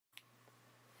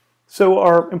So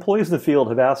our employees in the field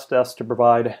have asked us to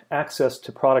provide access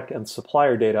to product and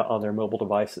supplier data on their mobile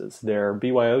devices, their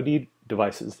BYOD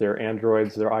devices, their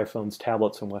Androids, their iPhones,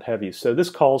 tablets, and what have you. So this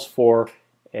calls for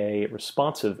a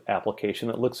responsive application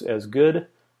that looks as good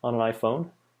on an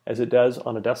iPhone as it does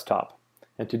on a desktop.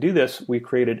 And to do this, we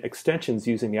created extensions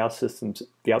using the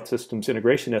OutSystems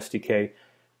integration SDK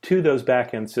to those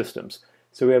back-end systems.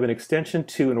 So we have an extension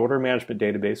to an order management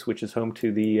database, which is home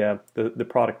to the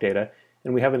product data,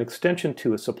 and we have an extension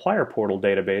to a supplier portal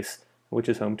database, which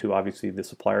is home to, obviously, the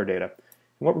supplier data. And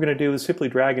what we're going to do is simply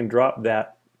drag and drop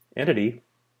that entity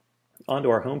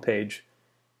onto our home page.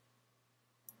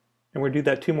 And we're going to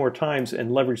do that 2 more times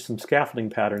and leverage some scaffolding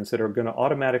patterns that are going to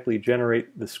automatically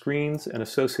generate the screens and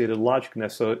associated logic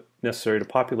necessary to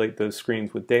populate those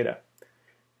screens with data.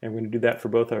 And we're going to do that for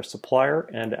both our supplier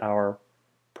and our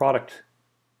product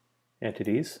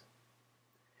entities.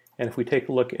 And if we take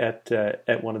a look at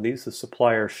one of these, the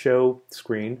supplier show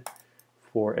screen,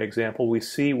 for example, we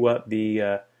see what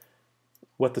the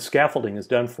scaffolding has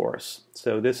done for us.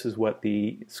 So this is what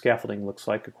the scaffolding looks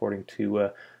like according to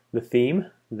the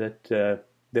theme that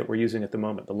we're using at the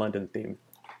moment, the London theme.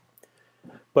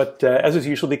 But as is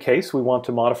usually the case, we want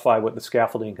to modify what the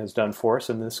scaffolding has done for us.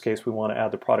 In this case, we want to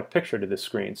add the product picture to this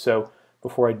screen. So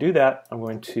before I do that, I'm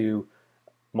going to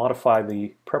modify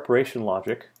the preparation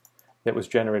logic that was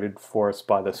generated for us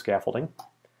by the scaffolding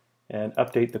and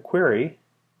update the query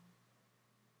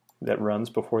that runs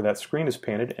before that screen is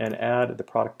painted and add the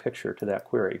product picture to that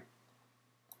query.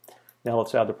 Now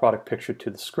let's add the product picture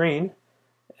to the screen,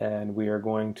 and we are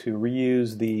going to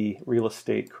reuse the real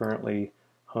estate currently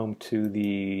home to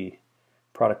the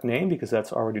product name because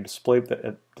that's already displayed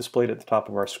at the top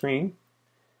of our screen,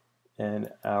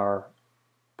 and our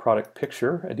product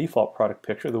picture, a default product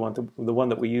picture, the one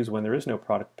that we use when there is no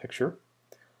product picture,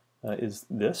 is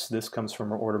this. This comes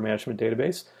from our order management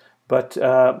database, but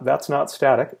that's not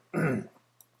static.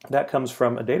 That comes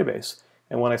from a database.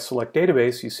 And when I select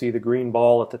database, you see the green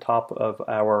ball at the top of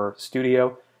our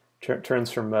studio turns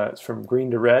from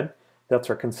green to red. That's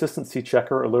our consistency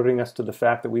checker alerting us to the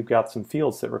fact that we've got some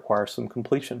fields that require some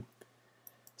completion.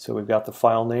 So we've got the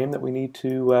file name that we need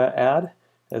to add,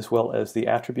 as well as the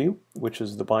attribute, which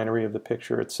is the binary of the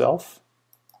picture itself,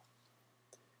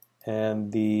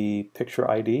 and the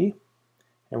picture ID.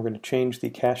 And we're going to change the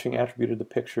caching attribute of the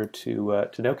picture to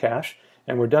no cache.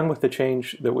 And we're done with the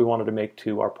change that we wanted to make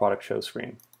to our product show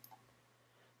screen.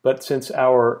 But since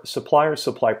our suppliers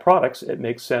supply products, it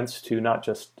makes sense to not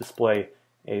just display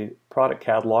a product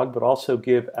catalog, but also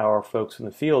give our folks in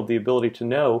the field the ability to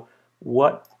know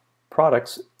what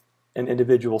products an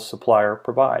individual supplier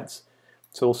provides.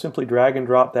 So we'll simply drag and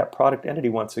drop that product entity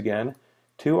once again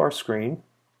to our screen,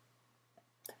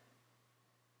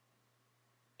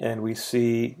 and we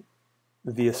see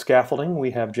via scaffolding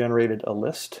we have generated a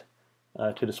list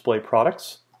to display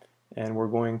products, and we're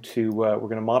going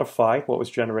to modify what was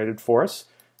generated for us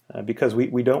because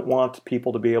we don't want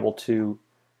people to be able to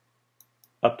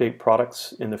update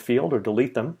products in the field or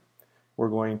delete them. We're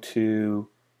going to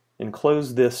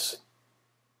enclose this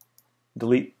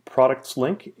delete products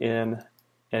link in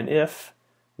an if,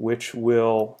 which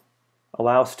will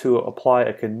allow us to apply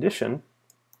a condition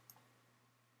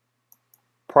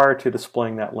prior to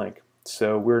displaying that link.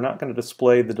 So we're not going to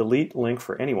display the delete link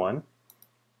for anyone,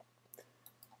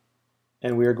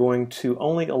 and we are going to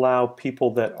only allow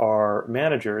people that are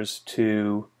managers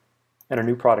to enter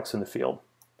new products in the field.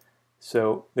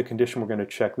 So the condition we're going to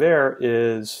check there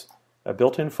is a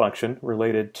built-in function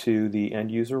related to the end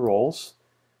user roles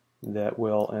that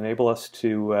will enable us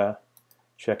to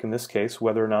check, in this case,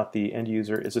 whether or not the end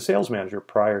user is a sales manager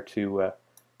prior to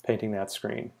painting that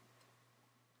screen.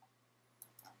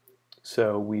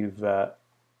 So we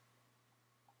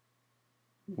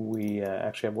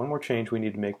actually have one more change we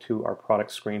need to make to our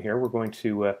product screen here. We're going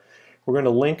to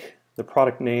link the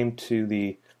product name to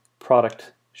the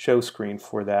product show screen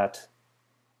for that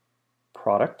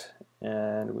product,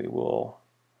 and we will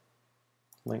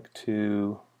link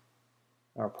to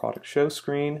our product show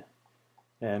screen.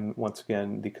 And once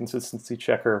again, the consistency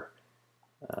checker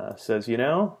says,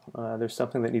 there's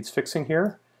something that needs fixing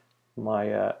here.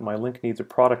 My link needs a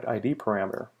product ID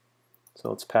parameter. So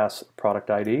let's pass product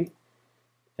ID,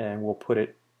 and we'll put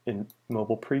it in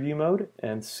mobile preview mode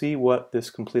and see what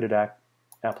this completed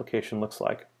application looks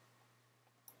like.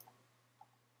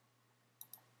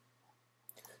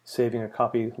 Saving a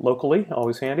copy locally,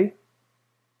 always handy.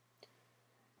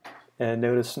 And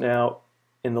notice now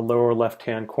in the lower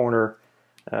left-hand corner,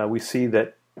 we see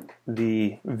that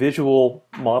the visual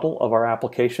model of our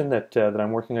application that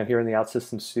I'm working on here in the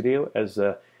OutSystems Studio, as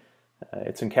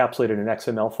it's encapsulated in an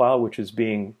XML file, which is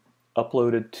being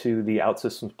uploaded to the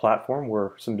OutSystems platform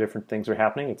where some different things are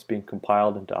happening. It's being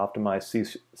compiled into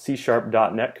optimized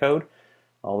C#.NET code.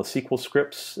 All the SQL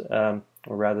scripts, or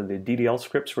rather the DDL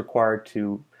scripts required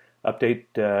to update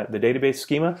the database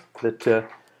schema, that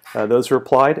those are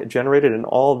applied, generated, and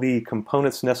all the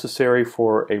components necessary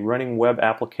for a running web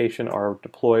application are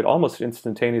deployed almost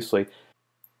instantaneously.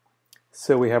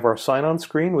 So we have our sign-on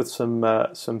screen with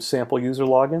some sample user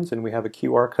logins, and we have a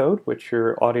QR code which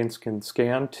your audience can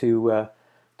scan to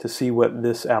see what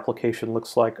this application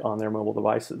looks like on their mobile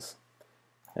devices.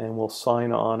 And we'll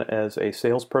sign on as a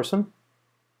salesperson,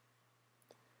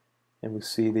 and we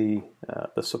see the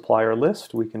supplier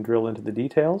list. We can drill into the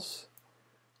details.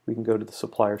 We can go to the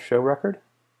supplier show record,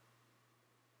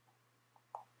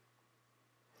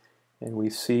 and we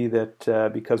see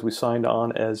that because we signed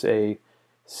on as a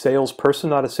salesperson,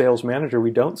 not a sales manager,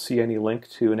 we don't see any link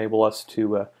to enable us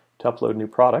to upload new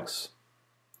products.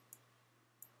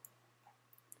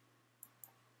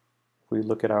 If we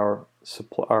look at our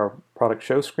product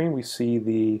show screen, we see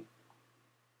the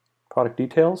product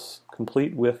details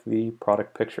complete with the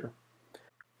product picture.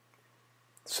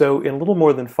 So in a little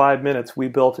more than 5 minutes, we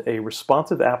built a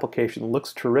responsive application that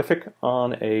looks terrific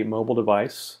on a mobile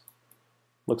device,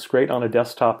 looks great on a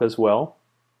desktop as well,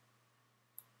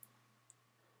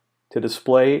 to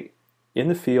display in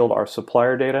the field our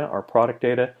supplier data, our product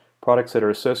data, products that are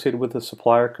associated with the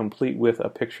supplier, complete with a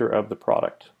picture of the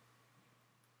product.